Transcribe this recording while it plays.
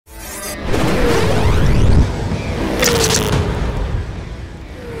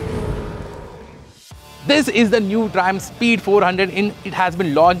This is the new Triumph Speed 400. It has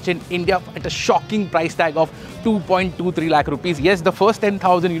been launched in India at a shocking price tag of 2.23 lakh rupees. Yes, the first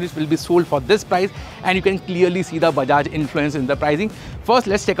 10,000 units will be sold for this price, and you can clearly see the Bajaj influence in the pricing. First,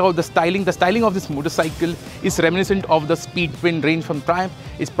 let's check out the styling. The styling of this motorcycle is reminiscent of the Speed Twin range from Triumph.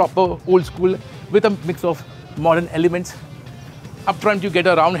 It's proper old school with a mix of modern elements. Up front, you get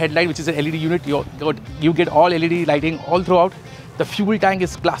a round headlight, which is an LED unit. You get all LED lighting all throughout. The fuel tank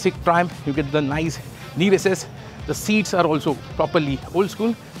is classic Triumph. You get the nice knee recess. The seats are also properly old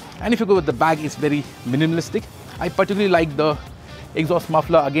school. And if you go with the back, it's very minimalistic. I particularly like the exhaust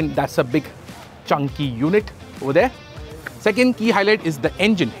muffler. Again, that's a big chunky unit over there. Second key highlight is the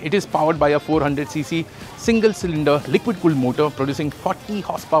engine. It is powered by a 400cc single-cylinder liquid-cooled motor producing 40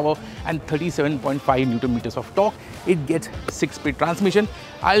 horsepower and 37.5 Newton meters of torque. It gets 6-speed transmission.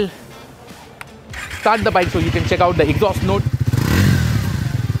 I'll start the bike so you can check out the exhaust note.